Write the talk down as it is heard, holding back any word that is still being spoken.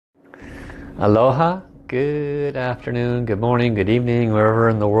Aloha, good afternoon, good morning, good evening, wherever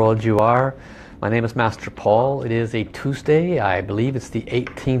in the world you are. My name is Master Paul. It is a Tuesday. I believe it's the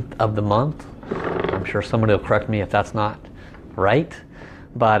 18th of the month. I'm sure somebody will correct me if that's not right.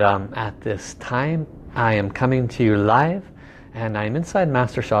 But at this time, I am coming to you live, and I'm inside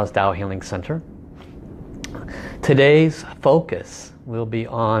Master Sha's Tao Healing Center. Today's focus will be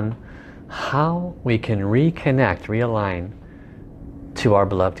on how we can reconnect, realign to our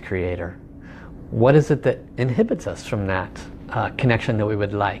beloved Creator. What is it that inhibits us from that connection that we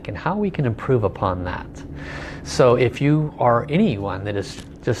would like, and how we can improve upon that. So if you are anyone that is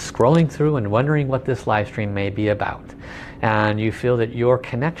just scrolling through and wondering what this live stream may be about, and you feel that your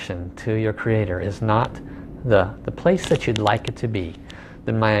connection to your Creator is not the place that you'd like it to be,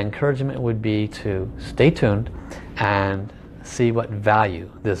 then my encouragement would be to stay tuned and see what value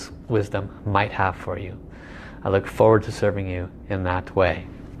this wisdom might have for you. I look forward to serving you in that way.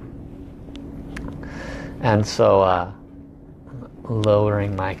 And so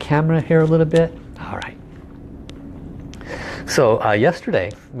lowering my camera here a little bit. All right. So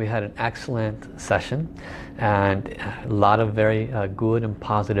yesterday we had an excellent session and a lot of very good and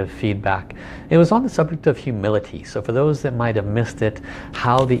positive feedback. It was on the subject of humility. So for those that might have missed it,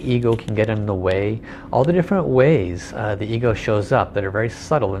 how the ego can get in the way, all the different ways the ego shows up that are very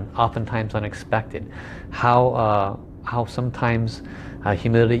subtle and oftentimes unexpected. How sometimes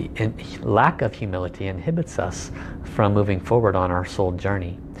humility and lack of humility inhibits us from moving forward on our soul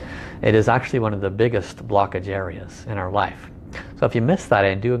journey. It is actually one of the biggest blockage areas in our life. So if you missed that,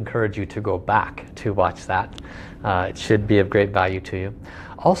 I do encourage you to go back to watch that. It should be of great value to you.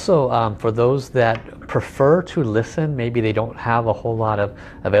 Also, for those that prefer to listen, maybe they don't have a whole lot of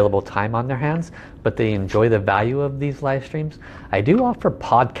available time on their hands, but they enjoy the value of these live streams, I do offer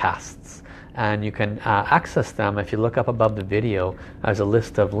podcasts. And you can access them. If you look up above the video, there's a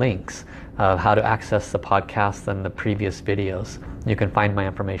list of links of how to access the podcast and the previous videos. You can find my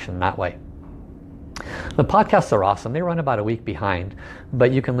information that way. The podcasts are awesome. They run about a week behind,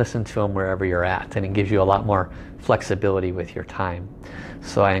 but you can listen to them wherever you're at, and it gives you a lot more flexibility with your time.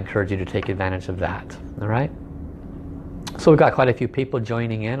 So I encourage you to take advantage of that. All right? So we've got quite a few people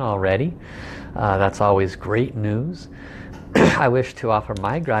joining in already. That's always great news. I wish to offer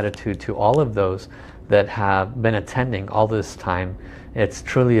my gratitude to all of those that have been attending all this time. It's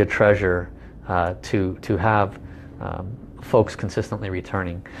truly a treasure to have folks consistently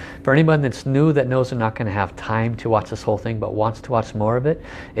returning. For anyone that's new that knows they're not going to have time to watch this whole thing but wants to watch more of it,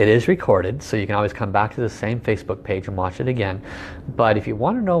 it is recorded, so you can always come back to the same Facebook page and watch it again. But if you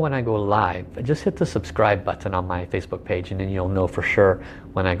want to know when I go live, just hit the subscribe button on my Facebook page and then you'll know for sure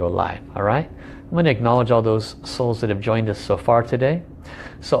when I go live. Alright? I'm going to acknowledge all those souls that have joined us so far today.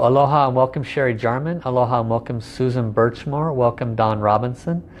 So aloha and welcome Sherry Jarman. Aloha and welcome Susan Birchmore. Welcome Don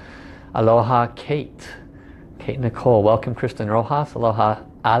Robinson. Aloha Kate. Kate Nicole. Welcome Kristen Rojas. Aloha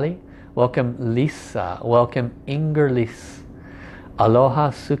Ali. Welcome Lisa. Welcome Ingerlis. Aloha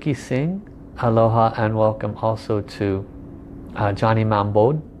Suki Singh. Aloha and welcome also to Johnny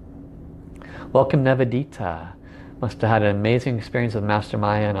Mambod. Welcome Nevadita. Must have had an amazing experience with Master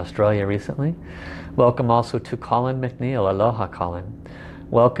Maya in Australia recently. Welcome also to Colin McNeil. Aloha Colin.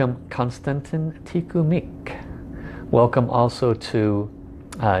 Welcome Konstantin Tikumik. Welcome also to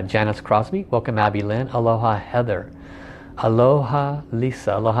Janice Crosby. Welcome Abby Lynn. Aloha Heather. Aloha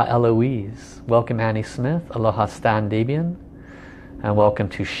Lisa. Aloha Eloise. Welcome Annie Smith. Aloha Stan Debian. And welcome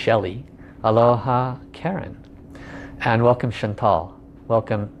to Shelley. Aloha Karen. And welcome Chantal.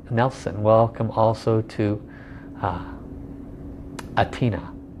 Welcome Nelson. Welcome also to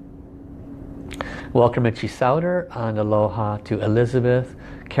Atina. Welcome Richie Souter, and aloha to Elizabeth.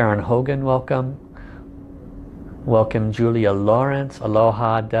 Karen Hogan, welcome. Welcome Julia Lawrence.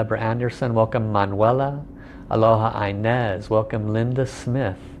 Aloha Deborah Anderson. Welcome Manuela. Aloha Inez. Welcome Linda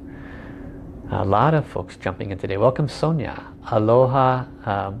Smith. A lot of folks jumping in today. Welcome Sonia. Aloha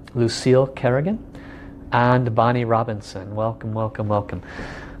Lucille Kerrigan and Bonnie Robinson. Welcome, welcome, welcome.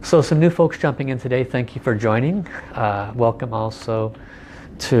 So some new folks jumping in today. Thank you for joining. Welcome also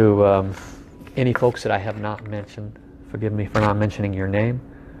to any folks that I have not mentioned. Forgive me for not mentioning your name.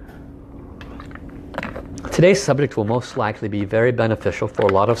 Today's subject will most likely be very beneficial for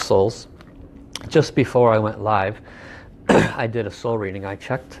a lot of souls. Just before I went live, I did a soul reading. I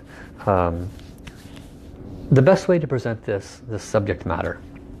checked the best way to present this subject matter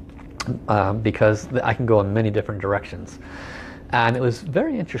because I can go in many different directions. And it was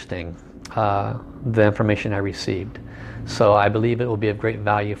very interesting, the information I received. So I believe it will be of great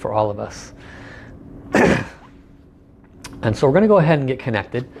value for all of us. And so we're going to go ahead and get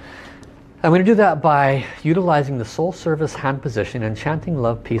connected. I'm going to do that by utilizing the soul service hand position and chanting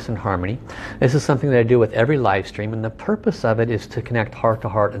love, peace and harmony. This is something that I do with every live stream, and the purpose of it is to connect heart to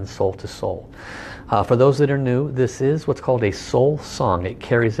heart and soul to soul. For those that are new, this is what's called a soul song. It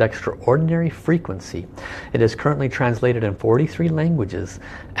carries extraordinary frequency. It is currently translated in 43 languages,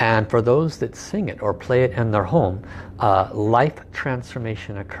 and for those that sing it or play it in their home, life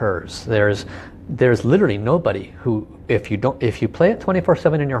transformation occurs. There's literally nobody who, if you play it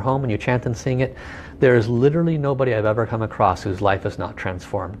 24/7 in your home and you chant and sing it, there's literally nobody I've ever come across whose life is not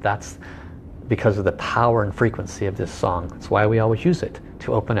transformed. That's because of the power and frequency of this song. That's why we always use it,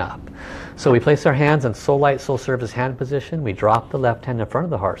 to open up. So we place our hands in soul light, soul service hand position. We drop the left hand in front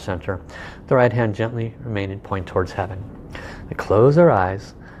of the heart center. The right hand gently remain in point towards heaven. We close our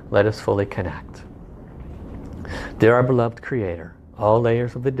eyes. Let us fully connect. Dear our beloved Creator, all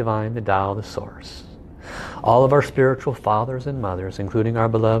layers of the divine, the Tao, the Source, all of our spiritual fathers and mothers, including our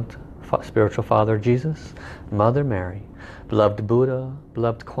beloved spiritual father Jesus, Mother Mary, beloved Buddha,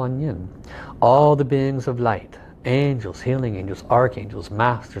 beloved Kuan Yin, all the beings of light, angels, healing angels, archangels,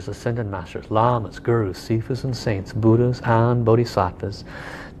 masters, ascended masters, lamas, gurus, sifus and saints, Buddhas and bodhisattvas,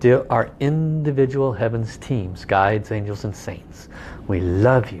 dear our individual heavens teams, guides, angels and saints, we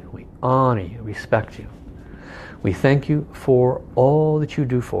love you, we honor you, respect you. We thank you for all that you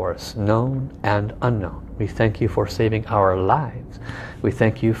do for us, known and unknown. We thank you for saving our lives. We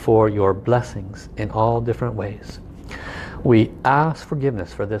thank you for your blessings in all different ways. We ask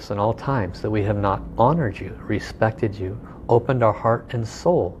forgiveness for this in all times, that we have not honored you, respected you, opened our heart and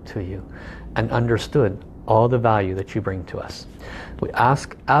soul to you, and understood all the value that you bring to us. We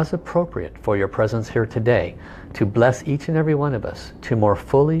ask as appropriate for your presence here today to bless each and every one of us to more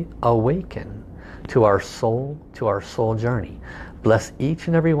fully awaken to our soul journey. Bless each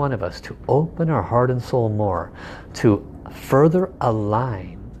and every one of us to open our heart and soul more, to further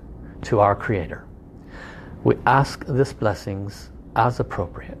align to our Creator. We ask this blessings as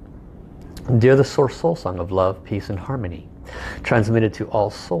appropriate. Dear the Source Soul Song of love, peace and harmony, transmitted to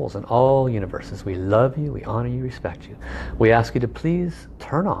all souls in all universes, we love you, we honor you, respect you. We ask you to please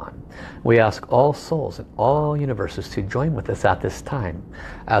turn on. We ask all souls in all universes to join with us at this time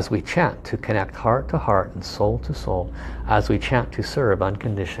as we chant to connect heart to heart and soul to soul, as we chant to serve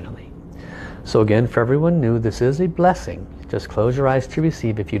unconditionally. So again, for everyone new, this is a blessing. Just close your eyes to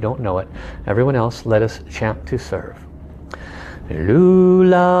receive if you don't know it. Everyone else, let us chant to serve.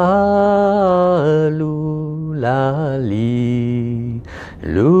 Lula, lula, li.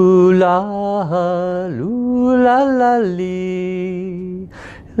 Lula, lula, la, li.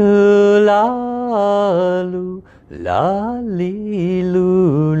 Lula, lula, li,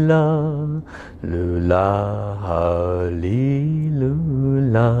 lula. Lula, li,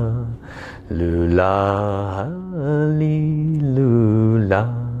 lula. Lula, li,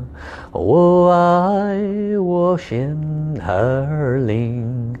 lula. 我爱我心儿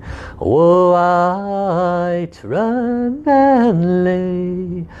灵，我爱纯然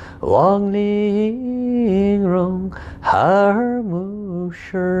泪，望玲珑耳目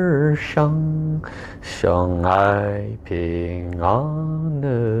世上，相爱平安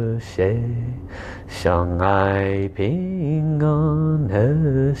和谐，相爱平安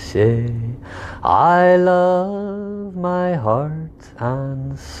和谐。I love my heart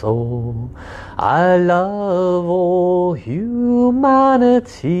and soul. I love all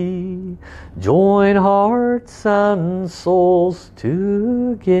humanity. Join hearts and souls together.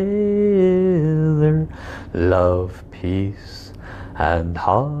 Love, peace and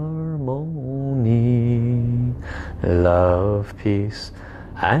harmony. Love, peace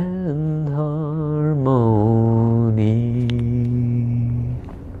and harmony.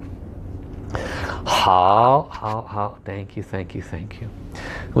 好, thank you.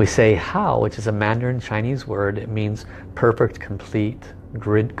 We say how, which is a Mandarin Chinese word. It means perfect, complete,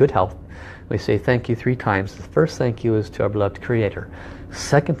 good health. We say thank you 3 times. The first thank you is to our beloved Creator.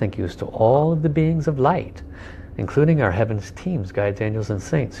 Second thank you is to all of the beings of light, including our heavens teams, guides, angels and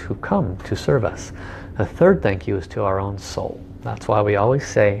saints who come to serve us. The third thank you is to our own soul. That's why we always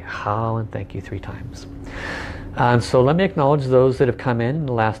say how and thank you 3 times. And so let me acknowledge those that have come in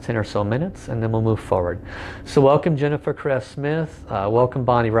the last 10 or so minutes, and then we'll move forward. So welcome Jennifer Caress Smith, welcome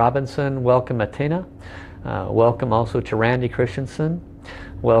Bonnie Robinson, welcome Athena, welcome also to Randy Christensen,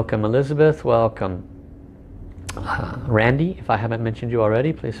 welcome Elizabeth, welcome Randy, if I haven't mentioned you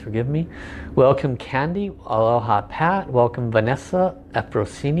already, please forgive me. Welcome Candy, aloha Pat, welcome Vanessa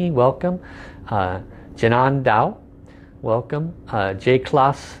Efrosini, welcome Janan Dao, welcome J.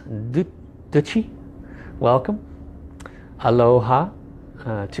 Klaas Ducci, welcome. Aloha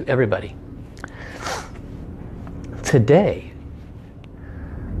to everybody. Today,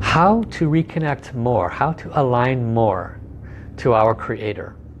 how to reconnect more, how to align more to our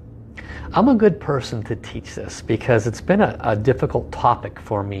Creator. I'm a good person to teach this because it's been a difficult topic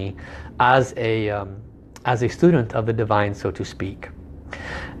for me as a student of the divine, so to speak.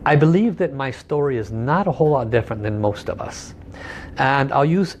 I believe that my story is not a whole lot different than most of us. And I'll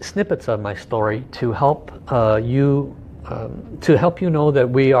use snippets of my story to help you know that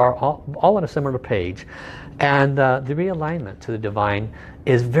we are all on a similar page. And the realignment to the divine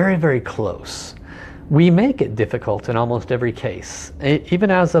is very, very close. We make it difficult in almost every case.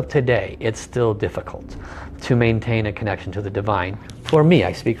 Even as of today, it's still difficult to maintain a connection to the divine. For me,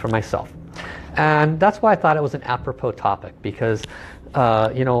 I speak for myself. And that's why I thought it was an apropos topic, because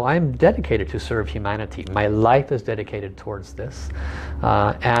you know, I'm dedicated to serve humanity. My life is dedicated towards this.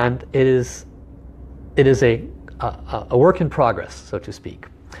 And it is a work in progress, so to speak.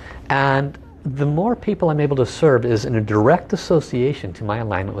 And the more people I'm able to serve is in a direct association to my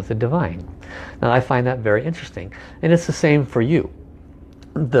alignment with the divine. Now I find that very interesting. And it's the same for you.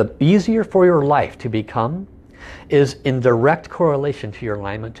 The easier for your life to become is in direct correlation to your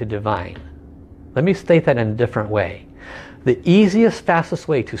alignment to divine. Let me state that in a different way. The easiest, fastest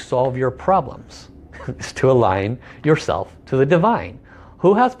way to solve your problems is to align yourself to the divine.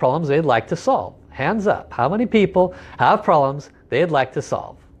 Who has problems they'd like to solve? Hands up. How many people have problems they'd like to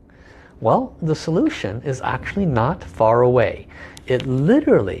solve? Well, the solution is actually not far away. It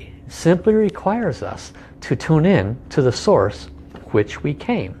literally simply requires us to tune in to the source which we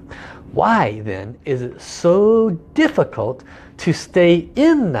came. Why then is it so difficult to stay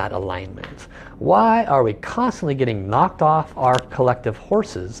in that alignment? Why are we constantly getting knocked off our collective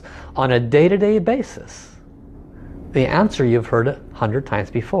horses on a day-to-day basis? The answer you've heard 100 times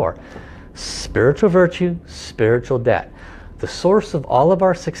before. Spiritual virtue, spiritual debt. The source of all of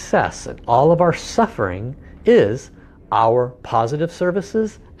our success and all of our suffering is our positive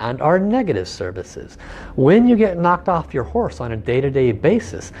services and our negative services. When you get knocked off your horse on a day-to-day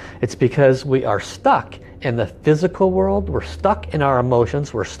basis, it's because we are stuck in the physical world, we're stuck in our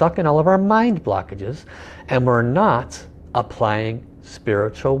emotions, we're stuck in all of our mind blockages, and we're not applying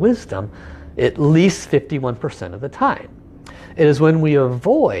spiritual wisdom at least 51% of the time. It is when we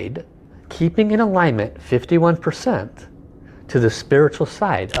avoid keeping in alignment 51% to the spiritual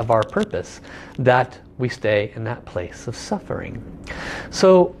side of our purpose that we stay in that place of suffering.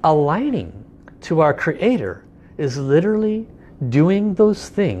 So aligning to our Creator is literally doing those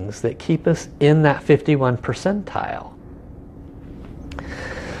things that keep us in that 51 percentile.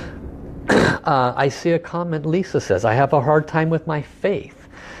 I see a comment. Lisa says, I have a hard time with my faith.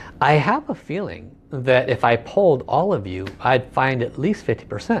 I have a feeling that if I polled all of you, I'd find at least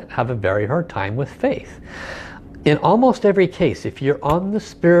 50% have a very hard time with faith. In almost every case, if you're on the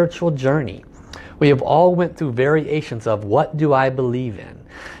spiritual journey, we have all went through variations of what do I believe in.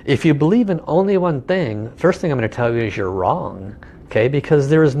 If you believe in only one thing, first thing I'm going to tell you is you're wrong. Okay, because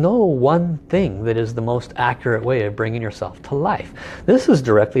there is no one thing that is the most accurate way of bringing yourself to life. This is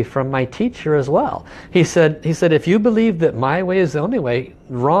directly from my teacher as well. He said, if you believe that my way is the only way,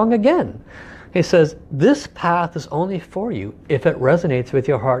 wrong again. He says, this path is only for you if it resonates with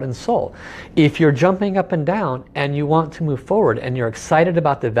your heart and soul. If you're jumping up and down and you want to move forward and you're excited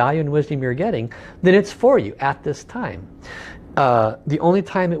about the value and wisdom you're getting, then it's for you at this time. The only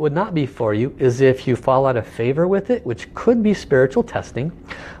time it would not be for you is if you fall out of favor with it, which could be spiritual testing,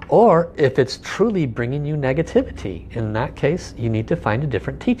 or if it's truly bringing you negativity. In that case, you need to find a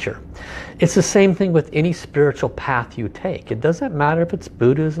different teacher. It's the same thing with any spiritual path you take. It doesn't matter if it's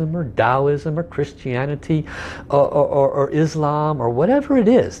Buddhism or Taoism or Christianity or Islam or whatever it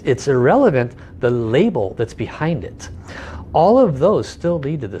is. It's irrelevant, the label that's behind it. All of those still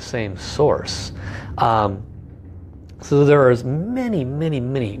lead to the same source. So there is many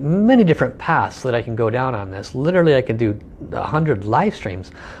different paths that I can go down on this. Literally I can do 100 live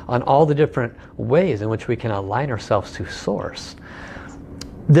streams on all the different ways in which we can align ourselves to source.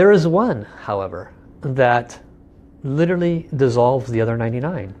 There is one, however, that literally dissolves the other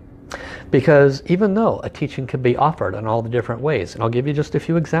 99. Because even though a teaching could be offered on all the different ways, and I'll give you just a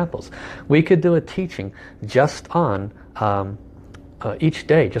few examples. We could do a teaching just on each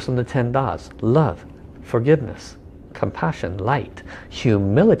day, just on the 10 Das. Love, forgiveness, compassion, light,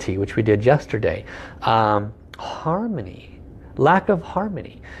 humility, which we did yesterday, harmony, lack of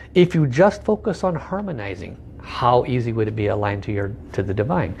harmony. If you just focus on harmonizing, how easy would it be aligned to the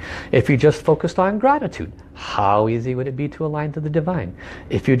divine? If you just focused on gratitude, how easy would it be to align to the divine?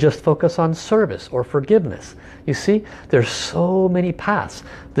 If you just focus on service or forgiveness, you see, there's so many paths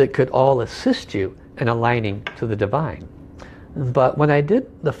that could all assist you in aligning to the divine. But when I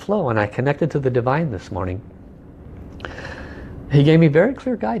did the flow and I connected to the divine this morning, He gave me very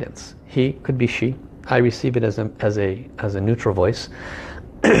clear guidance. He could be she. I receive it as a neutral voice.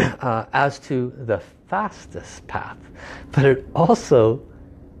 As to the fastest path. But it also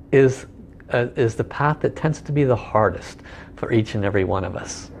is the path that tends to be the hardest for each and every one of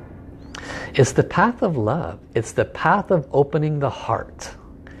us. It's the path of love. It's the path of opening the heart.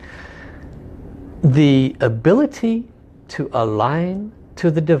 The ability to align to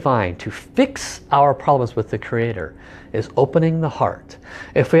the divine, to fix our problems with the Creator, is opening the heart.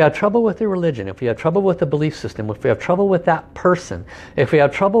 If we have trouble with the religion, if we have trouble with the belief system, if we have trouble with that person, if we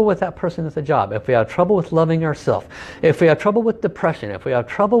have trouble with that person at the job, if we have trouble with loving ourselves, if we have trouble with depression, if we have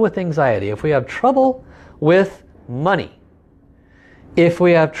trouble with anxiety, if we have trouble with money, if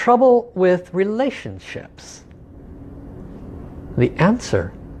we have trouble with relationships, the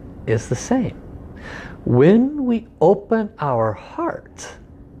answer is the same. When we open our heart,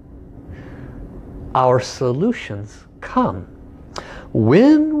 our solutions come.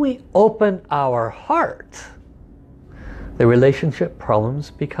 When we open our heart, the relationship problems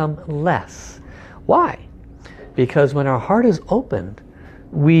become less. Why? Because when our heart is opened,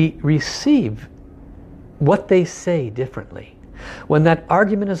 we receive what they say differently. When that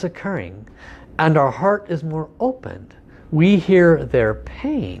argument is occurring and our heart is more opened, we hear their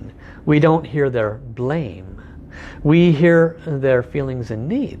pain. We don't hear their blame. We hear their feelings and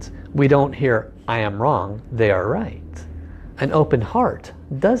needs. We don't hear, I am wrong, they are right. An open heart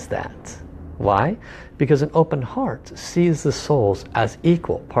does that. Why? Because an open heart sees the souls as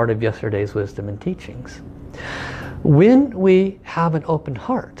equal, part of yesterday's wisdom and teachings. When we have an open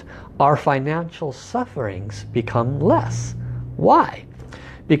heart, our financial sufferings become less. Why?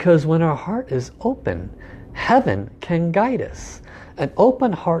 Because when our heart is open, heaven can guide us. An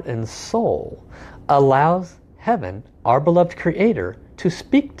open heart and soul allows heaven, our beloved Creator, to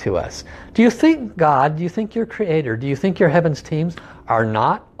speak to us. Do you think God, do you think your Creator, do you think your heaven's teams are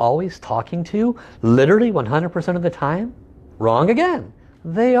not always talking to you literally 100% of the time? Wrong again.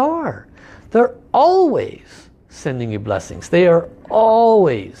 They are. They're always sending you blessings. They are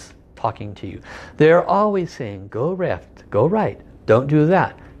always talking to you. They're always saying, go left, go right, don't do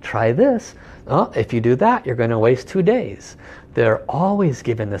that, try this. Oh, if you do that, you're going to waste 2 days. They're always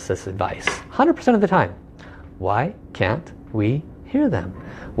giving us this advice, 100% of the time. Why can't we hear them?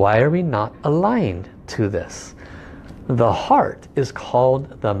 Why are we not aligned to this? The heart is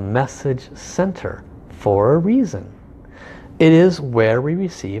called the message center for a reason. It is where we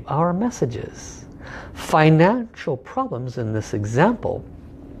receive our messages. Financial problems in this example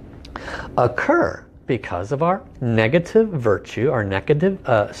occur because of our negative virtue, our negative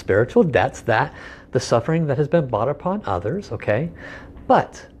spiritual debts, that the suffering that has been brought upon others, okay?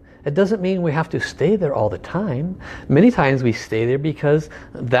 But it doesn't mean we have to stay there all the time. Many times we stay there because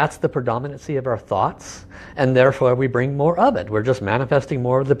that's the predominancy of our thoughts, and therefore we bring more of it. We're just manifesting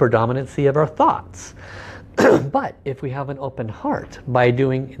more of the predominancy of our thoughts. But if we have an open heart by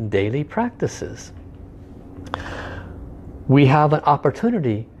doing daily practices, we have an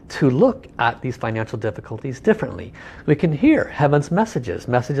opportunity to look at these financial difficulties differently. We can hear heaven's messages,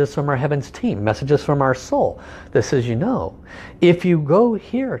 messages from our heaven's team, messages from our soul. This is, you know, if you go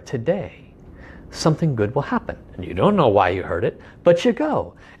here today, something good will happen. And you don't know why you heard it, but you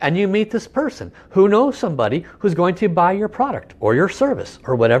go and you meet this person who knows somebody who's going to buy your product or your service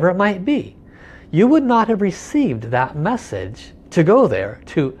or whatever it might be. You would not have received that message to go there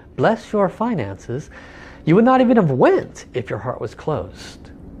to bless your finances. You would not even have went if your heart was closed.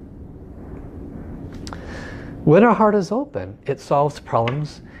 When our heart is open, it solves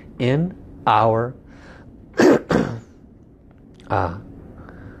problems in our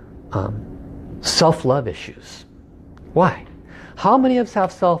self-love issues. Why? How many of us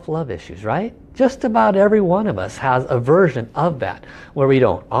have self-love issues, right? Just about every one of us has a version of that, where we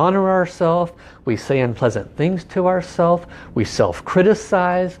don't honor ourselves, we say unpleasant things to ourselves, we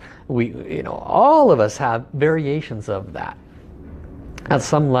self-criticize, all of us have variations of that at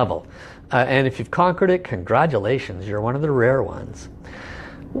some level. And if you've conquered it, congratulations, you're one of the rare ones.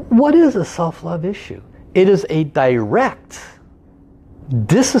 What is a self-love issue? It is a direct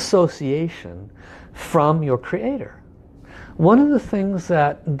disassociation from your Creator. One of the things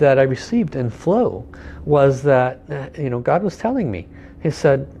that I received in flow was that, God was telling me, He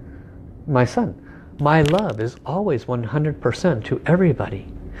said, my son, my love is always 100% to everybody.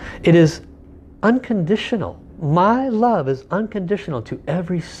 It is unconditional. My love is unconditional to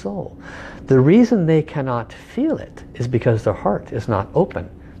every soul. The reason they cannot feel it is because their heart is not open.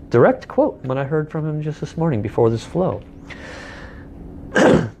 Direct quote when I heard from him just this morning before this flow.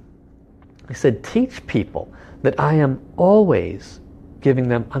 He said, teach people that I am always giving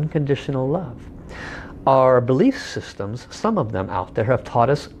them unconditional love. Our belief systems, some of them out there, have taught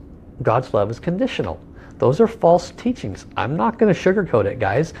us God's love is conditional. Those are false teachings. I'm not going to sugarcoat it,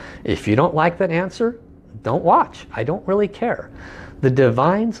 guys. If you don't like that answer, don't watch. I don't really care. The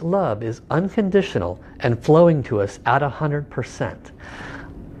divine's love is unconditional and flowing to us at 100%.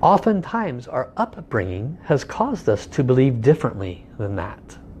 Oftentimes, our upbringing has caused us to believe differently than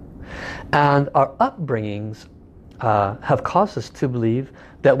that. And our upbringings have caused us to believe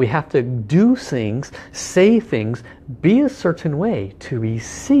that we have to do things, say things, be a certain way to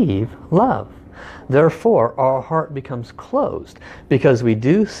receive love. Therefore, our heart becomes closed because we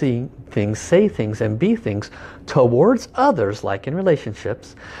do see things, say things, and be things towards others, like in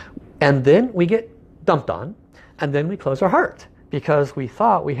relationships, and then we get dumped on, and then we close our heart because we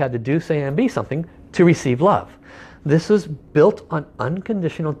thought we had to do, say, and be something to receive love. This is built on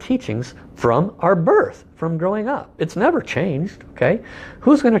unconditional teachings from our birth, from growing up. It's never changed, okay?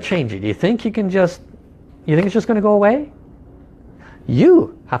 Who's going to change it? Do you think you think it's just going to go away?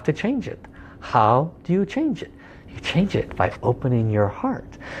 You have to change it. How do you change it? You change it by opening your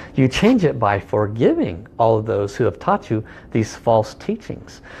heart. You change it by forgiving all of those who have taught you these false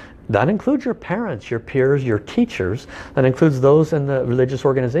teachings. That includes your parents, your peers, your teachers. That includes those in the religious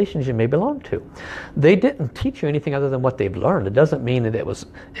organizations you may belong to. They didn't teach you anything other than what they've learned. It doesn't mean that it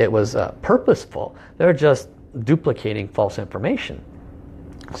was purposeful. They're just duplicating false information.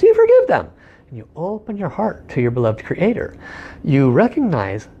 So you forgive them. And you open your heart to your beloved Creator. You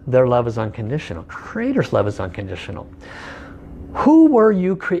recognize their love is unconditional. Creator's love is unconditional. Who were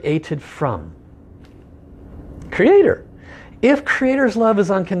you created from? Creator. If Creator's love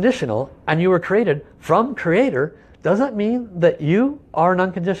is unconditional and you were created from Creator, does that mean that you are an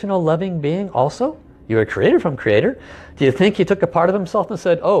unconditional loving being also? You were created from Creator. Do you think He took a part of Himself and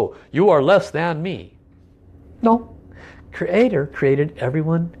said, oh, you are less than me? No. Creator created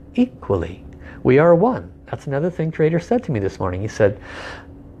everyone equally. We are one. That's another thing Creator said to me this morning. He said,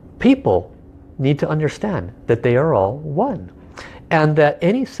 people need to understand that they are all one. And that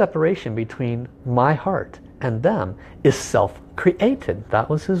any separation between my heart and them is self-created. That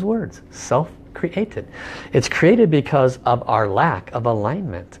was His words. Self-created. It's created because of our lack of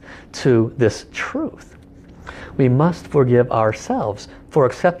alignment to this truth. We must forgive ourselves for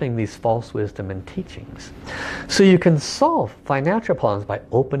accepting these false wisdom and teachings. So you can solve financial problems by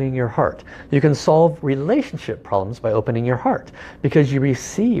opening your heart. You can solve relationship problems by opening your heart because you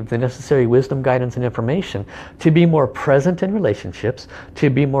receive the necessary wisdom, guidance, and information to be more present in relationships, to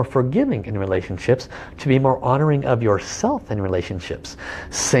be more forgiving in relationships, to be more honoring of yourself in relationships.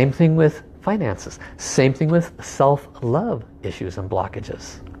 Same thing with finances. Same thing with self-love issues and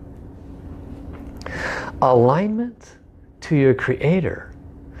blockages. Alignment to your Creator,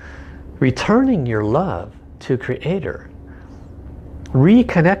 returning your love to Creator,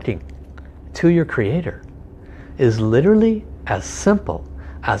 reconnecting to your Creator is literally as simple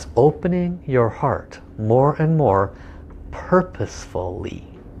as opening your heart more and more purposefully.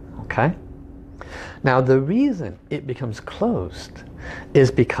 Okay? Now the reason it becomes closed is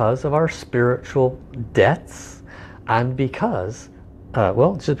because of our spiritual debts and because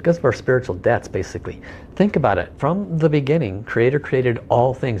it's just because of our spiritual debts, basically. Think about it. From the beginning, Creator created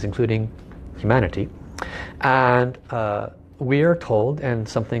all things, including humanity. And we are told, and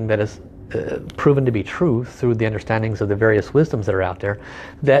something that is proven to be true through the understandings of the various wisdoms that are out there,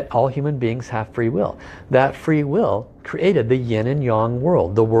 that all human beings have free will. That free will created the yin and yang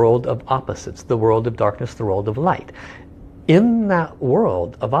world, the world of opposites, the world of darkness, the world of light. In that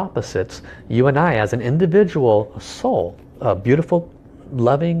world of opposites, you and I, as an individual soul, a beautiful,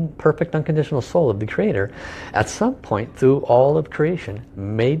 loving, perfect, unconditional soul of the Creator, at some point through all of creation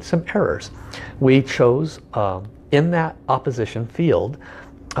made some errors. We chose in that opposition field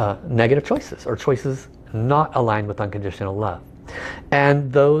negative choices, or choices not aligned with unconditional love.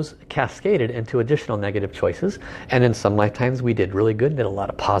 And those cascaded into additional negative choices, and in some lifetimes we did really good, did a lot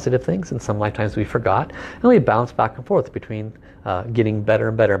of positive things, and some lifetimes we forgot, and we bounced back and forth between getting better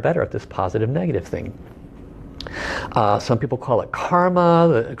and better and better at this positive negative thing. Some people call it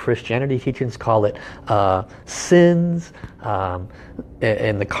karma. The Christianity teachings call it sins.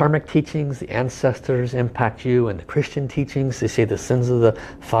 In the karmic teachings, the ancestors impact you. In the Christian teachings, they say the sins of the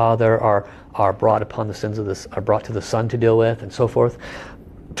father are brought upon the sins of this, are brought to the son to deal with, and so forth.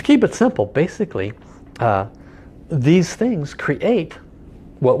 To keep it simple, basically, these things create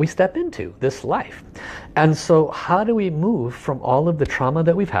what we step into, this life. And so how do we move from all of the trauma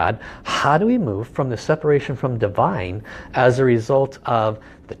that we've had? How do we move from the separation from divine as a result of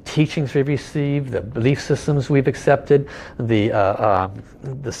the teachings we've received, the belief systems we've accepted, the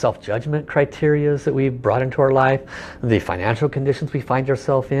self-judgment criterias that we've brought into our life, the financial conditions we find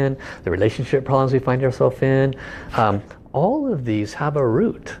ourselves in, the relationship problems we find ourselves in. All of these have a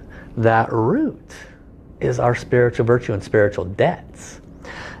root. That root is our spiritual virtue and spiritual debts.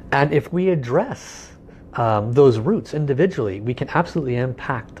 And if we address those roots individually, we can absolutely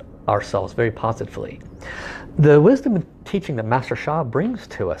impact ourselves very positively. The wisdom and teaching that Master Sha brings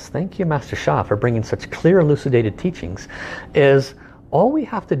to us, thank you Master Sha for bringing such clear elucidated teachings, is all we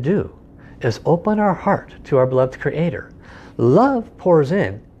have to do is open our heart to our beloved Creator. Love pours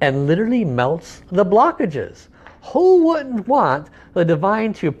in and literally melts the blockages. Who wouldn't want the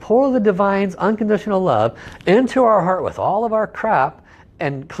Divine to pour the Divine's unconditional love into our heart with all of our crap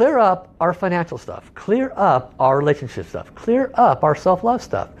and clear up our financial stuff, clear up our relationship stuff, clear up our self-love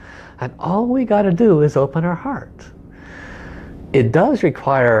stuff. And all we got to do is open our heart. It does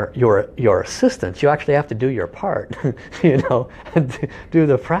require your assistance. You actually have to do your part, you know, and do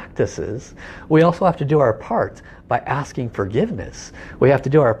the practices. We also have to do our part by asking forgiveness. We have to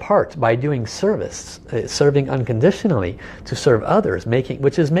do our part by doing service, serving unconditionally to serve others,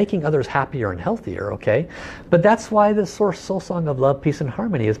 which is making others happier and healthier, okay? But that's why the Source Soul Song of Love, Peace and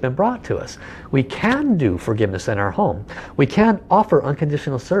Harmony has been brought to us. We can do forgiveness in our home. We can offer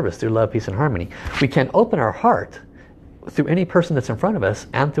unconditional service through love, peace and harmony. We can open our heart through any person that's in front of us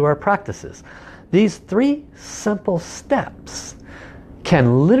and through our practices. These 3 simple steps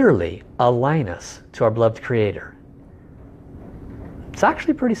can literally align us to our beloved Creator. It's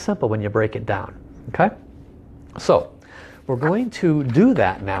actually pretty simple when you break it down. Okay? So, we're going to do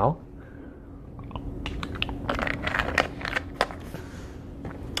that now.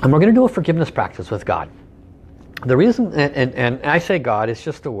 And we're going to do a forgiveness practice with God. The reason, and I say God, it's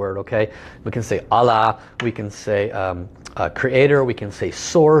just a word, okay? We can say Allah, we can say Creator, we can say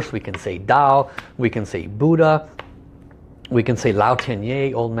Source, we can say Tao, we can say Buddha, we can say Lao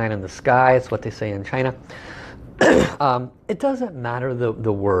Tianye, Old Man in the Sky, it's what they say in China. It doesn't matter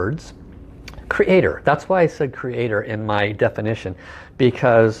the words. Creator, that's why I said Creator in my definition,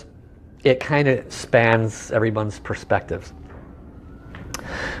 because it kind of spans everyone's perspectives.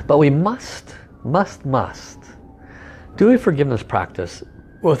 But we must do a forgiveness practice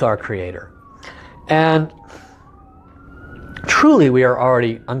with our Creator. And truly we are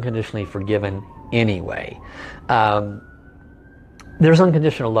already unconditionally forgiven anyway. There's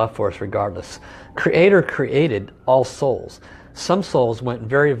unconditional love for us regardless. Creator created all souls. Some souls went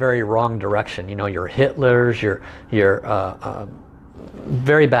very, very wrong direction. You know, your Hitlers, your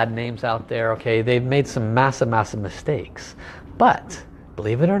very bad names out there, okay? They've made some massive mistakes. But,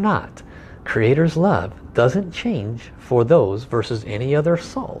 believe it or not, Creator's love doesn't change for those versus any other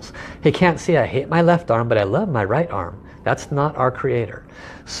souls. He can't say, I hate my left arm, but I love my right arm. That's not our Creator.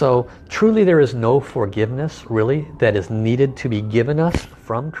 So truly there is no forgiveness really that is needed to be given us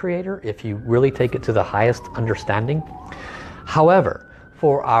from Creator if you really take it to the highest understanding. However,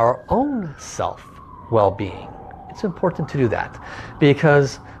 for our own self well-being, it's important to do that,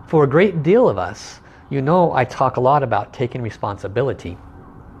 because for a great deal of us, you know, I talk a lot about taking responsibility.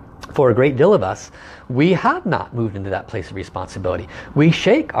 For a great deal of us, we have not moved into that place of responsibility. We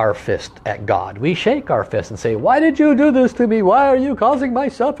shake our fist at God. We shake our fist and say, why did you do this to me? Why are you causing my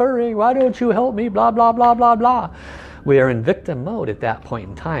suffering? Why don't you help me? Blah, blah, blah, blah, blah. We are in victim mode at that point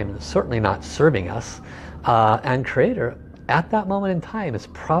in time, and certainly not serving us. And Creator, at that moment in time, is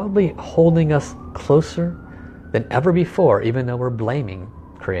probably holding us closer than ever before, even though we're blaming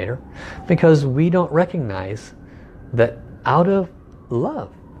Creator, because we don't recognize that out of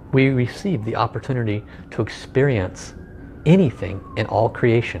love, we receive the opportunity to experience anything in all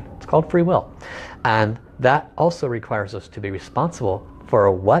creation. It's called free will. And that also requires us to be responsible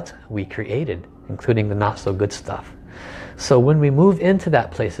for what we created, including the not so good stuff. So when we move into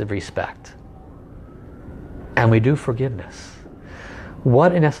that place of respect and we do forgiveness,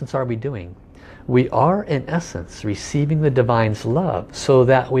 what in essence are we doing? We are in essence receiving the Divine's love so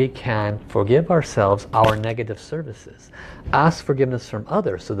that we can forgive ourselves our negative services, ask forgiveness from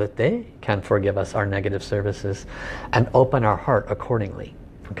others so that they can forgive us our negative services, and open our heart accordingly.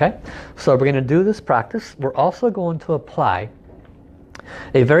 Okay? So we're going to do this practice. We're also going to apply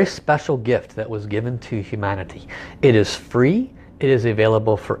a very special gift that was given to humanity. It is free. It is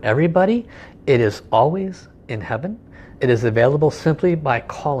available for everybody. It is always in heaven. It is available simply by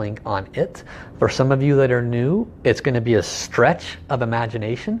calling on it. For some of you that are new, it's going to be a stretch of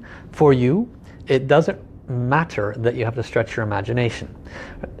imagination. For you, it doesn't matter that you have to stretch your imagination.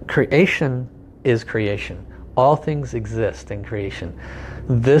 Creation is creation. All things exist in creation.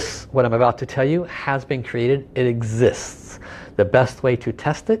 This, what I'm about to tell you, has been created. It exists. The best way to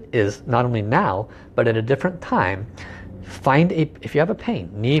test it is not only now, but at a different time. If you have a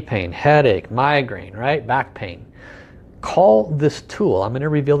pain, knee pain, headache, migraine, right, back pain, call this tool. I'm going to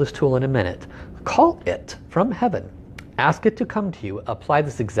reveal this tool in a minute. Call it from heaven. Ask it to come to you. Apply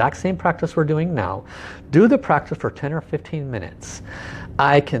this exact same practice we're doing now. Do the practice for 10 or 15 minutes.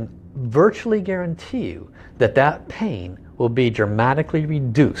 I can virtually guarantee you that that pain will be dramatically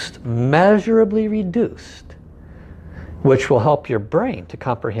reduced, measurably reduced, which will help your brain to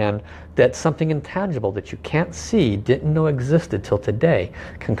comprehend that something intangible that you can't see, didn't know existed till today,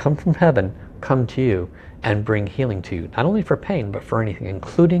 can come from heaven, come to you, and bring healing to you. Not only for pain, but for anything,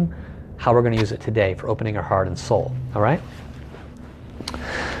 including how we're going to use it today for opening our heart and soul. All right?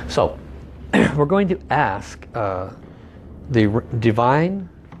 So, we're going to ask the Divine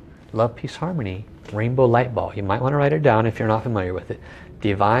Love, Peace, Harmony Rainbow Light Ball. You might want to write it down if you're not familiar with it.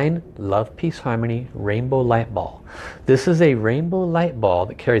 Divine Love, Peace, Harmony Rainbow Light Ball. This is a rainbow light ball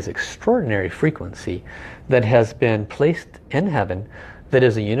that carries extraordinary frequency, that has been placed in heaven, that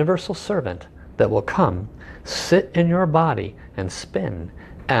is a universal servant that will come, sit in your body and spin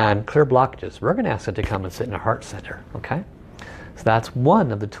and clear blockages. We're going to ask it to come and sit in a heart center. Okay? So that's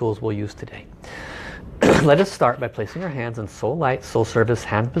one of the tools we'll use today. Let us start by placing our hands in soul light, soul service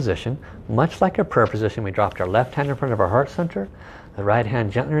hand position. Much like a prayer position, we dropped our left hand in front of our heart center. The right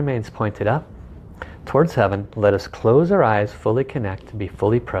hand gently remains pointed up towards heaven. Let us close our eyes, fully connect, to be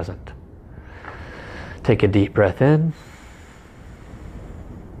fully present. Take a deep breath in.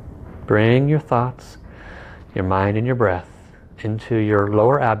 Bring your thoughts, your mind and your breath into your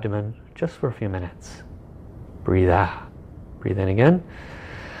lower abdomen just for a few minutes. Breathe out. Breathe in again.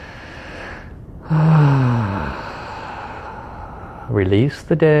 Release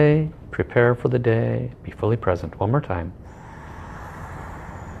the day, prepare for the day, be fully present. One more time.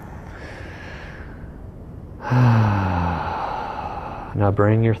 Now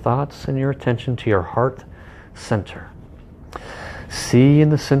bring your thoughts and your attention to your heart center. See in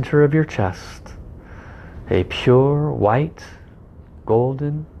the center of your chest a pure white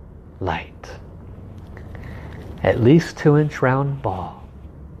golden light, at least 2-inch round ball.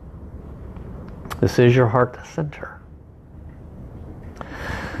 This is your heart center.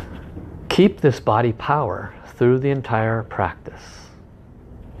 Keep this body power through the entire practice.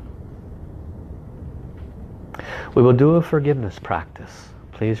 We will do a forgiveness practice.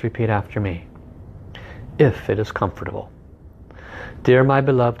 Please repeat after me, if it is comfortable. Dear my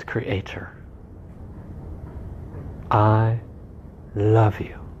beloved Creator, I love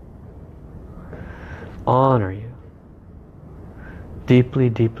you, honor you, deeply,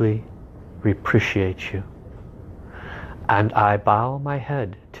 deeply appreciate you, and I bow my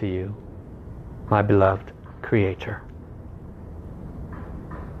head to you, my beloved Creator.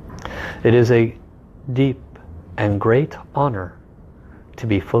 It is a deep and great honor to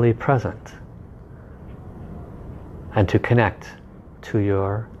be fully present and to connect to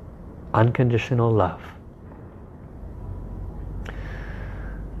your unconditional love.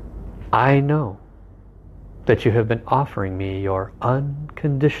 I know that you have been offering me your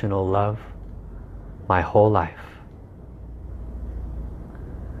unconditional love my whole life.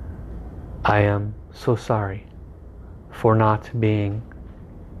 I am so sorry for not being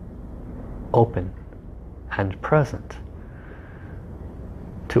open and present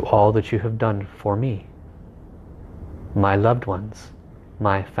to all that you have done for me, my loved ones,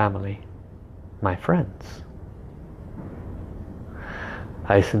 my family, my friends.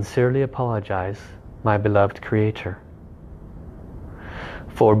 I sincerely apologize, my beloved Creator,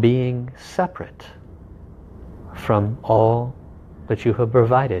 for being separate from all that you have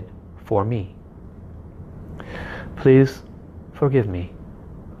provided for me. Please forgive me,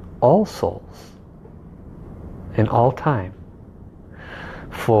 all souls, in all time,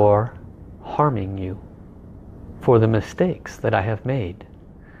 for harming you, for the mistakes that I have made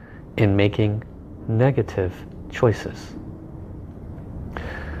in making negative choices.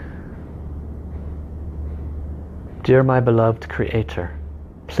 Dear my beloved Creator,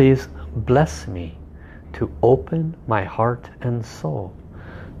 please bless me to open my heart and soul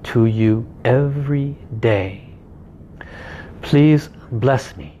to you every day. Please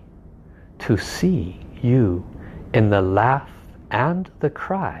bless me to see you in the laugh and the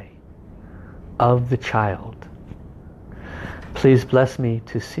cry of the child. Please bless me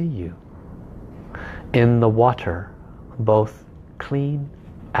to see you in the water, both clean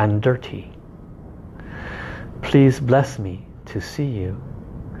and dirty. Please bless me to see you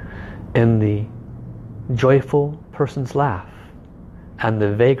in the joyful person's laugh and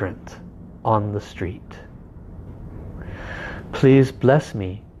the vagrant on the street. Please bless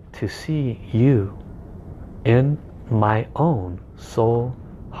me to see you in my own soul,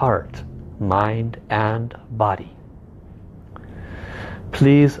 heart, mind, and body.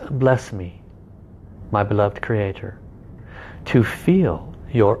 Please bless me, my beloved Creator, to feel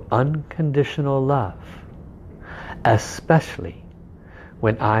your unconditional love, especially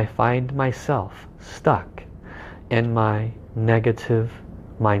when I find myself stuck in my negative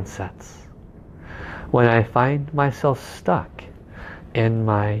mindsets, when I find myself stuck in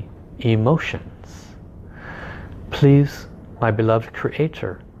my emotions. Please, my beloved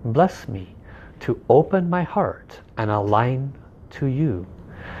Creator, bless me to open my heart and align to you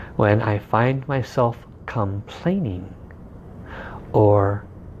when I find myself complaining or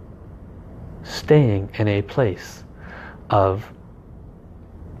staying in a place of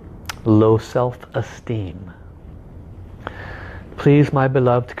low self-esteem. Please, my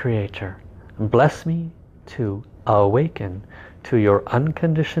beloved Creator, bless me to awaken to your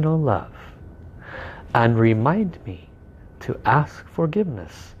unconditional love and remind me to ask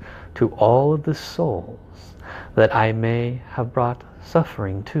forgiveness to all of the souls that I may have brought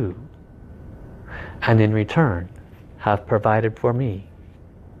suffering to, and in return have provided for me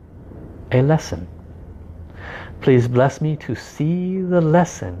a lesson. Please bless me to see the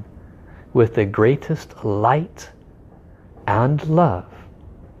lesson with the greatest light and love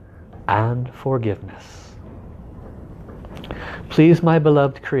and forgiveness. Please, my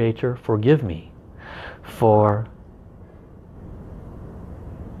beloved Creator, forgive me for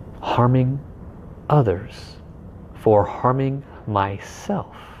harming others, for harming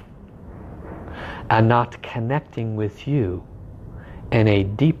myself, and not connecting with you in a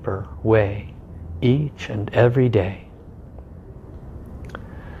deeper way each and every day.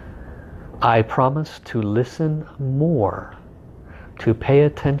 I promise to listen more, to pay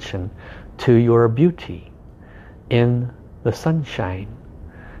attention to your beauty in the sunshine,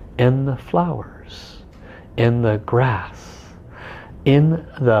 in the flowers, in the grass, in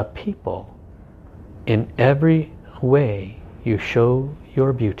the people, in every way you show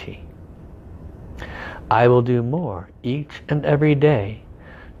your beauty. I will do more each and every day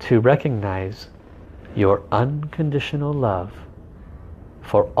to recognize your unconditional love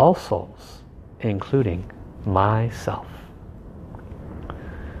for all souls, including myself.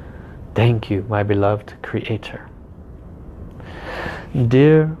 Thank you, my beloved Creator.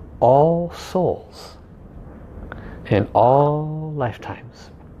 Dear all souls in all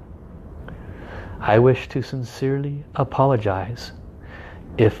lifetimes, I wish to sincerely apologize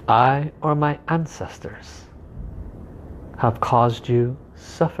if I or my ancestors have caused you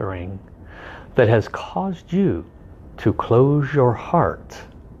suffering that has caused you to close your heart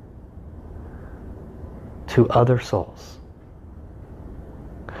to other souls.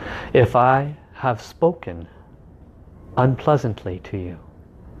 If I have spoken unpleasantly to you,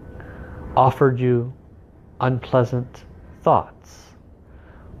 offered you unpleasant thoughts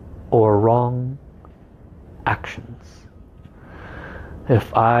or wrong actions,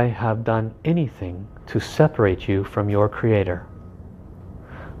 if I have done anything to separate you from your Creator,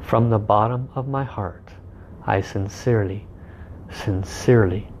 from the bottom of my heart, I sincerely,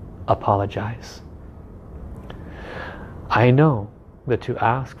 sincerely apologize. I know that to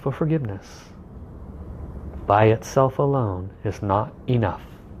ask for forgiveness by itself alone is not enough,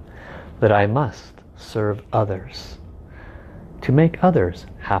 that I must serve others to make others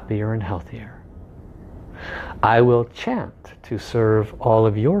happier and healthier. I will chant to serve all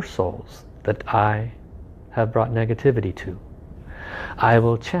of your souls that I have brought negativity to. I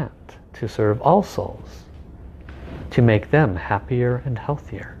will chant to serve all souls to make them happier and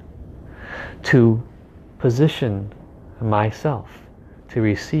healthier, to position myself to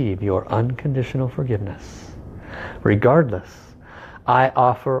receive your unconditional forgiveness. Regardless, I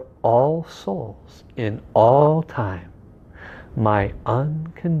offer all souls in all time my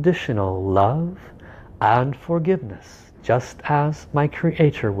unconditional love and forgiveness, just as my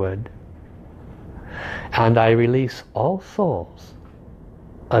Creator would. And I release all souls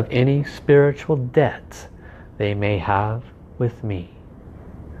of any spiritual debt they may have with me.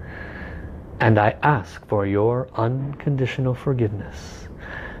 And I ask for your unconditional forgiveness.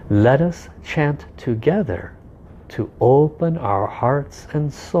 Let us chant together to open our hearts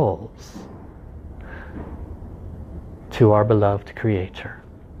and souls to our beloved Creator.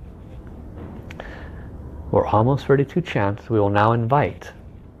 We're almost ready to chant. We will now invite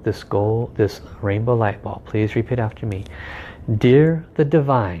this rainbow light ball. Please repeat after me. Dear the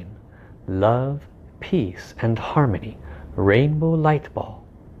divine, love, peace, and harmony, rainbow light ball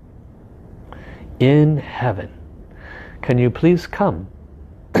in heaven, can you please come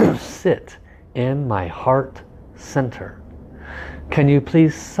sit in my heart center? Can you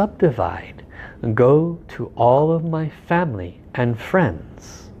please subdivide go to all of my family and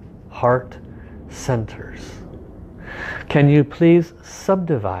friends' heart centers. Can you please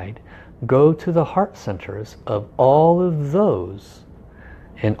subdivide, go to the heart centers of all of those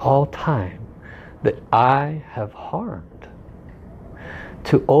in all time that I have harmed,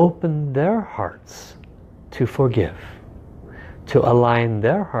 to open their hearts to forgive, to align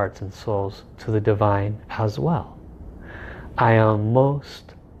their hearts and souls to the divine as well. I am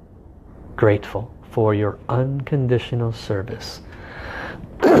most grateful for your unconditional service.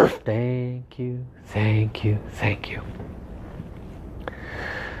 Thank you, thank you, thank you.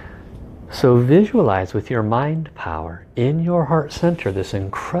 So visualize with your mind power in your heart center this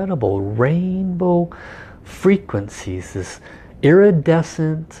incredible rainbow frequencies, this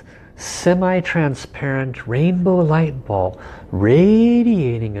iridescent, semi-transparent rainbow light ball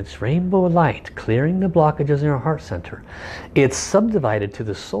radiating its rainbow light, clearing the blockages in your heart center. It's subdivided to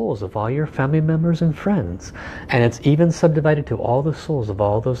the souls of all your family members and friends, and it's even subdivided to all the souls of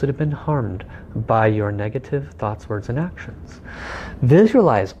all those that have been harmed by your negative thoughts, words and actions.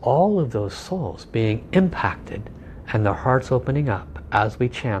 Visualize all of those souls being impacted and their hearts opening up as we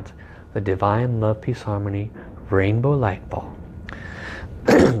chant the Divine Love, Peace, Harmony Rainbow Light Ball.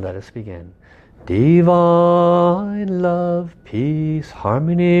 Let us begin. Divine Love, Peace,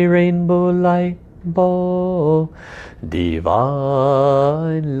 Harmony Rainbow Light Ball.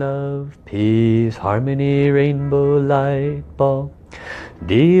 Divine Love, Peace, Harmony Rainbow Light Ball.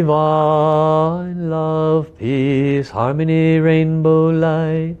 Divine Love, Peace, Harmony Rainbow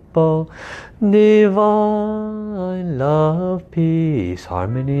Light Ball. Divine Love, Peace,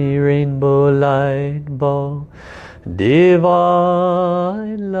 Harmony Rainbow Light Ball.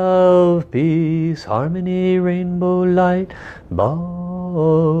 Divine Love, Peace, Harmony Rainbow Light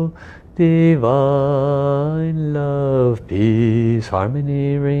Ball. Divine Love, Peace,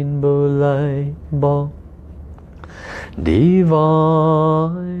 Harmony Rainbow Light Ball.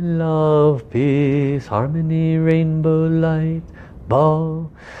 Divine Love, Peace, Harmony Rainbow Light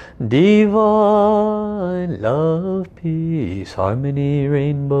Ball. Divine Love, Peace, Harmony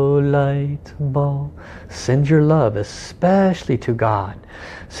Rainbow Light Ball. Send your love especially to God.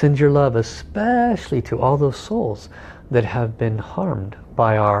 Send your love especially to all those souls that have been harmed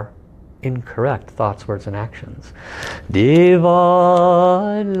by our incorrect thoughts, words and actions.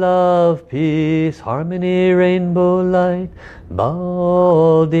 Divine Love, Peace, Harmony Rainbow Light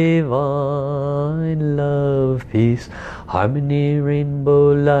Ball. Divine Love, Peace, Harmony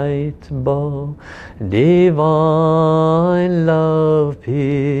Rainbow Light Ball. Divine Love,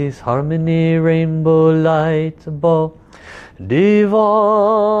 Peace, Harmony Rainbow Light Ball.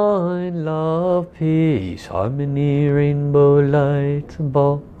 Divine Love, Peace, Harmony Rainbow Light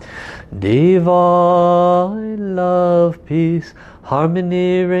Ball. Divine Love, Peace,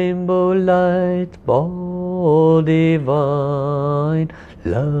 Harmony Rainbow Light Ball. Divine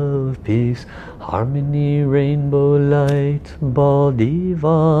Love, Peace, Harmony Rainbow Light Ball.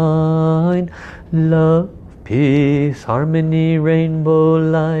 Divine Love, Peace, Harmony Rainbow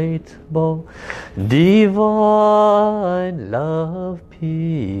Light Ball. Divine Love,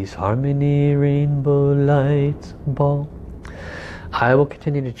 Peace, Harmony Rainbow Light Ball. I will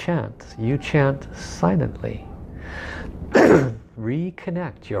continue to chant. You chant silently.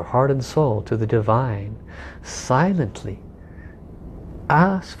 Reconnect your heart and soul to the divine silently.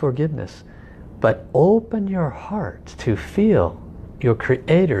 Ask forgiveness, but open your heart to feel your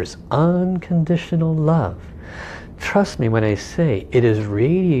Creator's unconditional love. Trust me when I say it is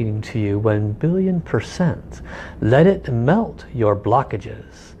radiating to you 1,000,000,000%. Let it melt your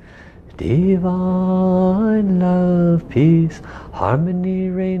blockages. Divine Love, Peace, Harmony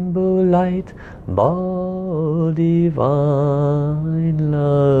Rainbow Light Ball. Divine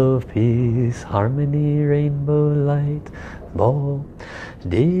Love, Peace, Harmony Rainbow Light Ball.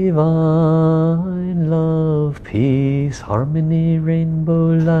 Divine Love, Peace, Harmony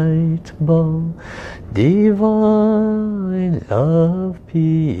Rainbow Light Ball. Divine Love,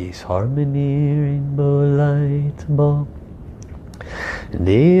 Peace, Harmony Rainbow Light Ball.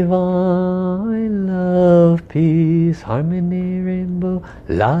 Divine Love, Peace, Harmony Rainbow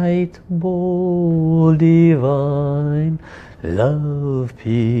Light Ball. Divine Love,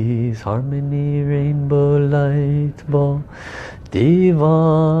 Peace, Harmony Rainbow Light Ball.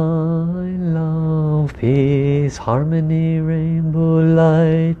 Divine Love, Peace, Harmony Rainbow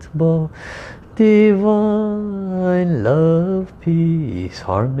Light Ball. Divine Love, Peace,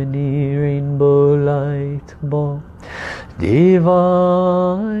 Harmony Rainbow Light Ball.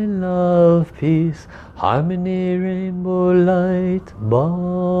 Divine Love, Peace, Harmony Rainbow Light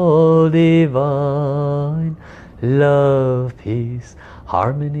Ball. Divine Love, Peace,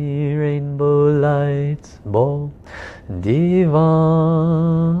 harmony, rainbow light, Bo. Divine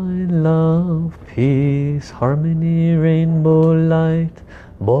love, peace, harmony, rainbow light,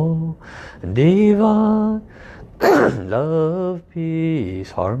 Bo. Divine love,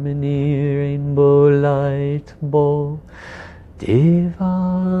 peace, harmony, rainbow light, Bo. Divine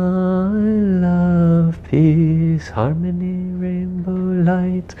love, peace, harmony, rainbow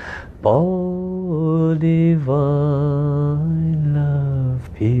light, Bo. Divine love,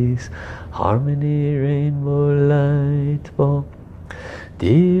 peace, harmony, rainbow light, Bo.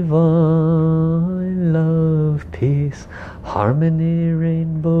 Divine love, peace, harmony,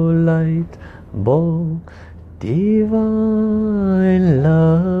 rainbow light, Bo. Divine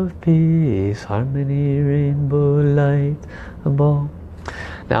love, peace, harmony, rainbow light, Bo.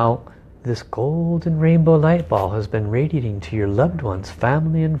 Now, this golden rainbow light ball has been radiating to your loved ones,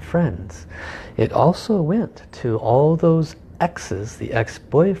 family and friends. It also went to all those exes, the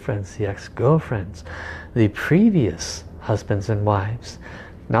ex-boyfriends, the ex-girlfriends, the previous husbands and wives,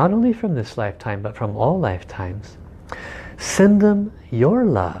 not only from this lifetime but from all lifetimes. Send them your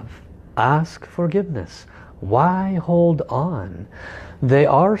love. Ask forgiveness. Why hold on? They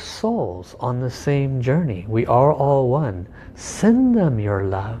are souls on the same journey. We are all one. Send them your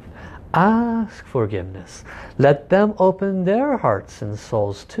love. Ask forgiveness. Let them open their hearts and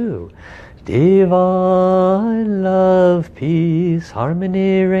souls too. Divine love, peace,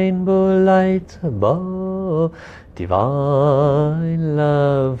 harmony, rainbow light, Bo. Divine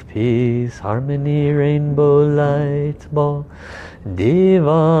love, peace, harmony, rainbow light, Bo.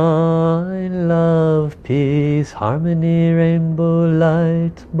 Divine love, peace, harmony, rainbow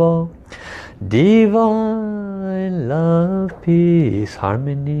light, Bo. Divine love, peace,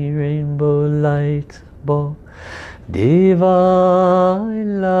 harmony, rainbow light, Bo.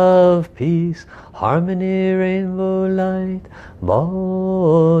 Divine love, peace, harmony, rainbow light,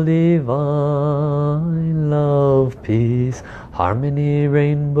 Bo. Divine love, peace, harmony,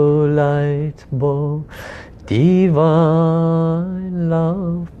 rainbow light, Bo. Divine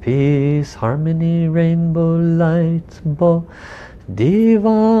love, peace, harmony, rainbow light, Bo.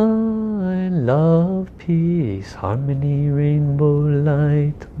 Divine love, peace, harmony, rainbow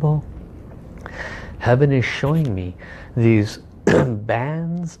light, Bo. Heaven is showing me these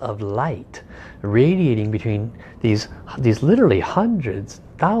bands of light radiating between these literally hundreds,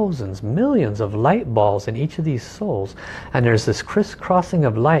 thousands, millions of light balls in each of these souls, and there's this crisscrossing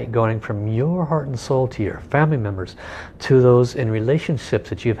of light going from your heart and soul to your family members, to those in relationships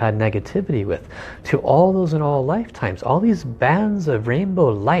that you've had negativity with, to all those in all lifetimes. All these bands of rainbow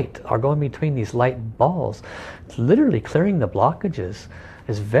light are going between these light balls. It's literally clearing the blockages.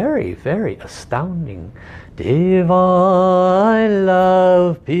 Is very, very astounding. Divine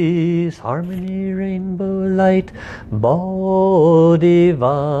love, peace, harmony, rainbow light, Bo.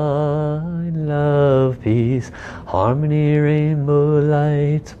 Divine love, peace, harmony, rainbow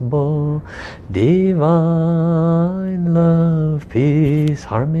light, Bo. Divine love, peace,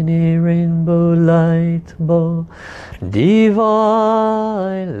 harmony, rainbow light, Bo.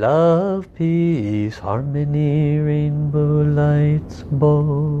 Divine love, peace, harmony, rainbow light, Bo.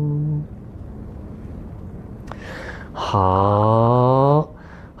 Ha,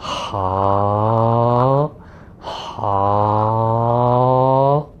 ha,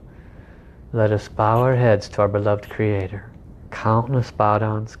 ha. Let us bow our heads to our beloved Creator. Countless bow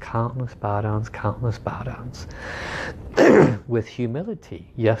downs, countless bow downs, countless bow downs. With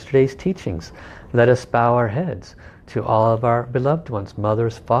humility, yesterday's teachings, let us bow our heads to all of our beloved ones,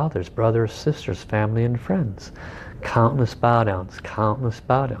 mothers, fathers, brothers, sisters, family and friends. Countless bow downs, countless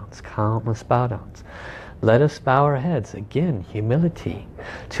bow downs, countless bow downs. Let us bow our heads, again, humility,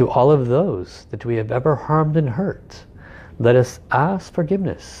 to all of those that we have ever harmed and hurt. Let us ask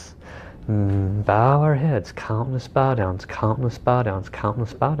forgiveness. Bow our heads, countless bow downs, countless bow downs,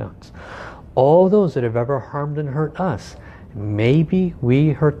 countless bow downs. All those that have ever harmed and hurt us, maybe we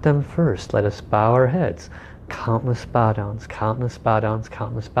hurt them first. Let us bow our heads, countless bow downs, countless bow downs,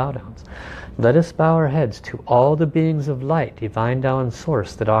 countless bow downs. Let us bow our heads to all the beings of light, divine Tao and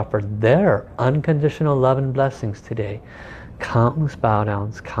source, that offer their unconditional love and blessings today. Countless bow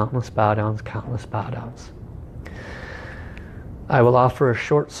downs, countless bow downs, countless bow downs. I will offer a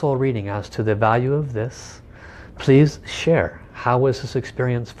short soul reading as to the value of this. Please share. How was this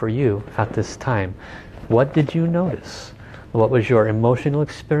experience for you at this time? What did you notice? What was your emotional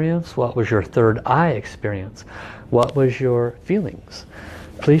experience? What was your third eye experience? What was your feelings?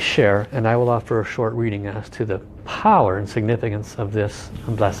 Please share, and I will offer a short reading as to the power and significance of this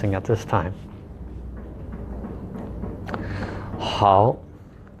blessing at this time. How?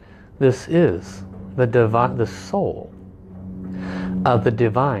 This is the soul of the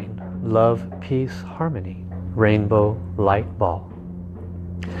divine love, peace, harmony, rainbow light ball.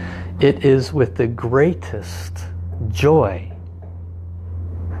 It is with the greatest joy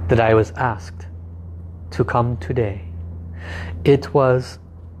that I was asked to come today. It was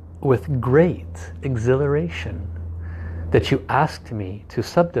with great exhilaration that you asked me to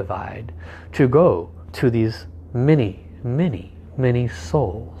subdivide, to go to these many, many, many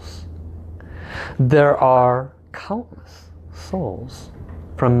souls. There are countless souls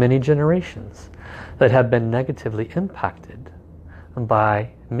from many generations that have been negatively impacted by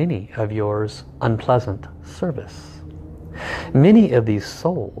many of yours unpleasant service. Many of these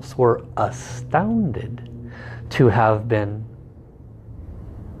souls were astounded to have been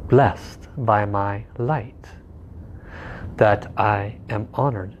blessed by my light that I am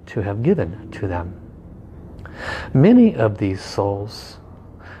honored to have given to them. Many of these souls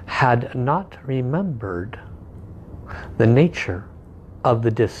had not remembered the nature of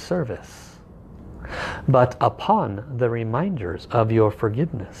the disservice, but upon the reminders of your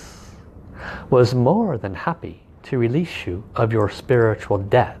forgiveness was more than happy to release you of your spiritual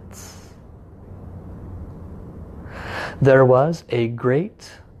debts. There was a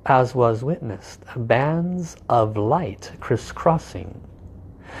great, as was witnessed, bands of light crisscrossing,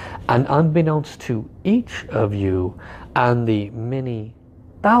 and unbeknownst to each of you and the many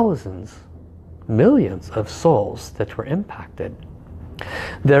thousands, millions of souls that were impacted,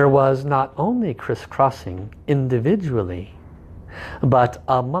 there was not only crisscrossing individually, but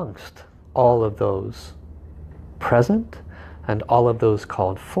amongst all of those present and all of those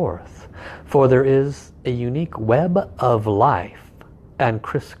called forth. For there is a unique web of life and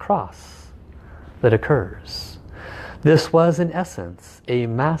crisscross that occurs. This was in essence a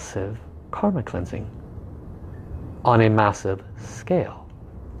massive karma cleansing on a massive scale.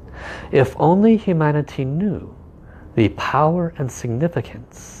 If only humanity knew the power and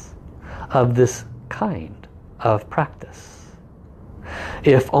significance of this kind of practice.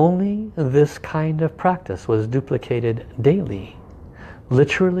 If only this kind of practice was duplicated daily,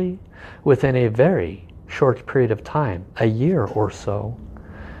 literally within a very short period of time, a year or so,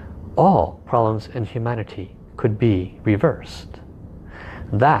 all problems in humanity could be reversed.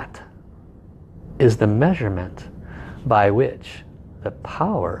 That is the measurement by which the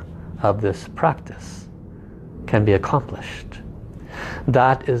power of this practice can be accomplished.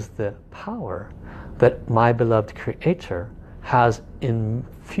 That is the power that my beloved Creator has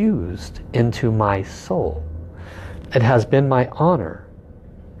infused into my soul. It has been my honor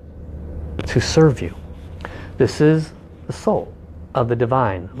to serve you. This is the soul of the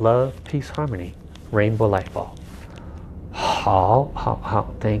divine love, peace, harmony, rainbow light ball.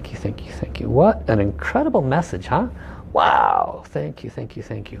 Thank you, thank you, thank you. What an incredible message, huh? Wow, thank you, thank you,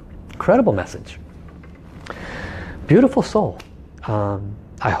 thank you. Incredible message. Beautiful soul.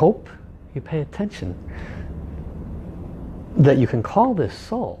 I hope you pay attention that you can call this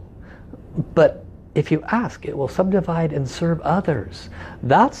soul, but if you ask, it will subdivide and serve others.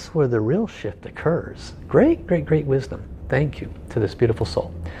 That's where the real shift occurs. Great, great, great wisdom. Thank you to this beautiful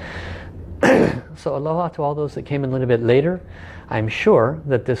soul. So aloha to all those that came in a little bit later. I'm sure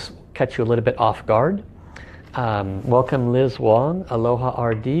that this catch you a little bit off guard. Welcome Liz Wong, aloha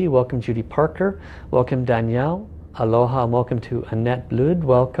RD, welcome Judy Parker, welcome Danielle, aloha and welcome to Annette Blood,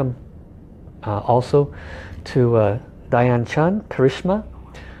 welcome also to Diane Chun, Karishma,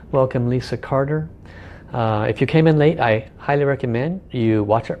 welcome Lisa Carter. If you came in late, I highly recommend you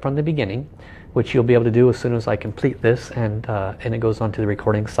watch it from the beginning, which you'll be able to do as soon as I complete this, and it goes on to the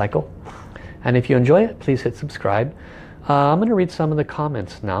recording cycle. And if you enjoy it, please hit subscribe. I'm going to read some of the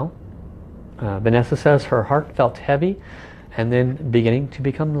comments now. Vanessa says her heart felt heavy and then beginning to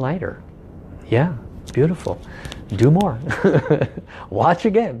become lighter. Yeah, beautiful. Do more. Watch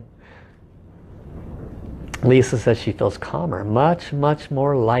again. Lisa says she feels calmer. Much, much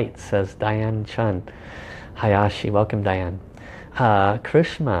more light, says Diane Chun. Hayashi, welcome Diane.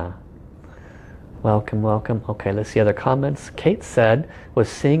 Krishna, welcome, welcome. Okay, let's see other comments. Kate said, was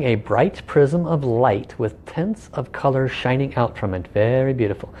seeing a bright prism of light with tints of color shining out from it. Very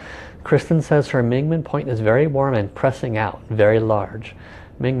beautiful. Kristen says her Mingmen point is very warm and pressing out, very large.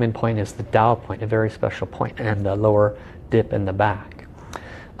 Mingmen point is the Tao point, a very special point, and the lower dip in the back.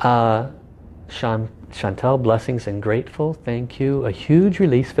 Chantel, blessings and grateful. Thank you. A huge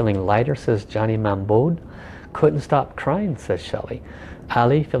release, feeling lighter, says Johnny Mambode. Couldn't stop crying, says Shelley.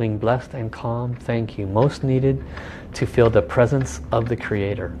 Ali, feeling blessed and calm. Thank you. Most needed to feel the presence of the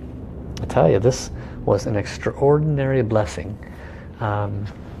Creator. I tell you, this was an extraordinary blessing.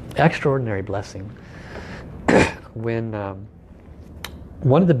 Extraordinary blessing. When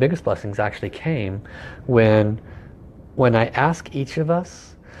one of the biggest blessings actually came when when I ask each of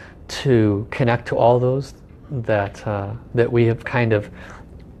us to connect to all those that we have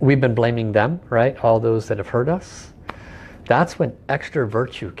we've been blaming them, right? All those that have hurt us. That's when extra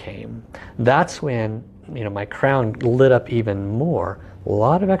virtue came. That's when, you know, my crown lit up even more. A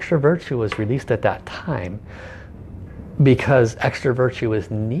lot of extra virtue was released at that time because extra virtue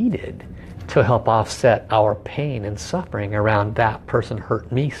is needed to help offset our pain and suffering around that person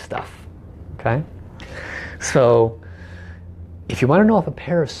hurt me stuff. Okay? So if you want to know if a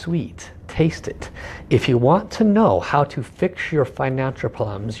pear is sweet, taste it. If you want to know how to fix your financial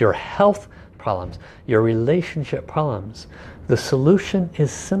problems, your health problems, your relationship problems, the solution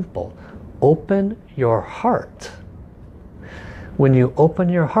is simple. Open your heart. When you open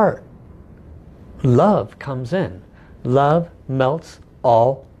your heart, love comes in. Love melts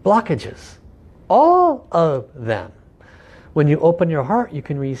all blockages. All of them. When you open your heart, you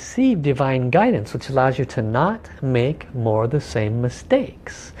can receive divine guidance, which allows you to not make more of the same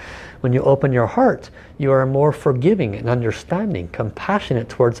mistakes. When you open your heart, you are more forgiving and understanding, compassionate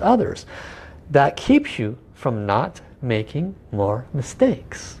towards others. That keeps you from not making more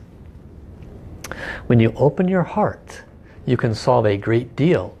mistakes. When you open your heart, you can solve a great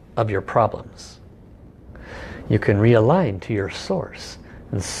deal of your problems. You can realign to your source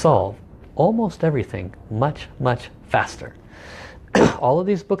and solve almost everything much, much faster. All of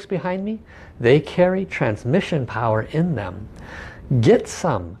these books behind me, they carry transmission power in them. Get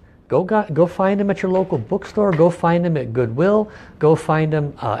some. Go find them at your local bookstore. Go find them at Goodwill. Go find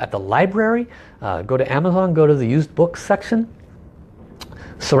them at the library. Go to Amazon. Go to the used books section.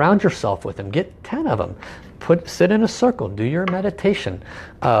 Surround yourself with them. Get 10 of them. Sit in a circle. Do your meditation.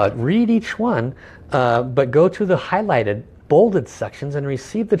 Read each one, but go to the highlighted, bolded sections and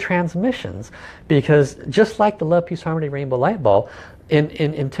receive the transmissions, because just like the Love, Peace, Harmony, Rainbow Light Ball,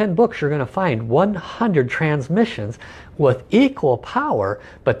 in 10 books you're going to find 100 transmissions with equal power,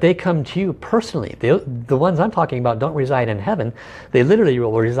 but they come to you personally. The ones I'm talking about don't reside in heaven. They literally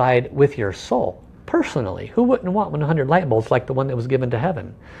will reside with your soul personally. Who wouldn't want 100 light bulbs like the one that was given to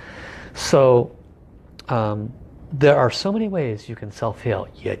heaven? So there are so many ways you can self-heal.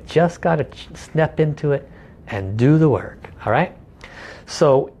 You just got to step into it and do the work. All right?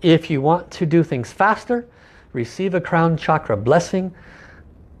 So if you want to do things faster, receive a crown chakra blessing.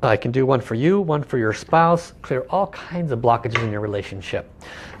 I can do one for you, one for your spouse, clear all kinds of blockages in your relationship.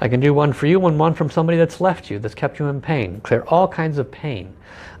 I can do one for you and one from somebody that's left you, that's kept you in pain, clear all kinds of pain.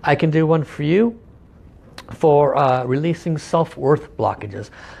 I can do one for you for releasing self-worth blockages.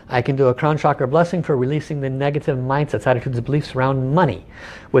 I can do a crown chakra blessing for releasing the negative mindsets, attitudes, beliefs around money,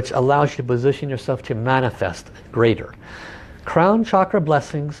 which allows you to position yourself to manifest greater. Crown chakra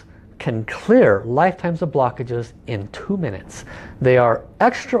blessings can clear lifetimes of blockages in 2 minutes. They are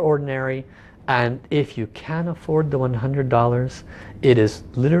extraordinary, and if you can't afford the $100, it is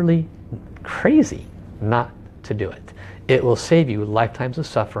literally crazy not to do it. It will save you lifetimes of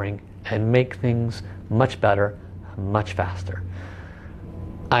suffering and make things much better, much faster.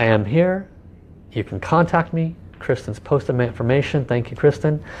 I am here. You can contact me. Kristen's posted my information. Thank you,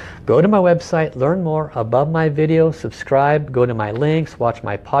 Kristen. Go to my website, learn more above my video, subscribe, go to my links, watch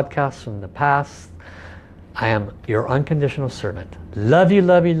my podcasts from the past. I am your unconditional servant. Love you,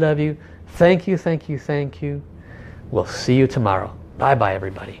 love you, love you. Thank you, thank you, thank you. We'll see you tomorrow. Bye-bye,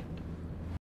 everybody.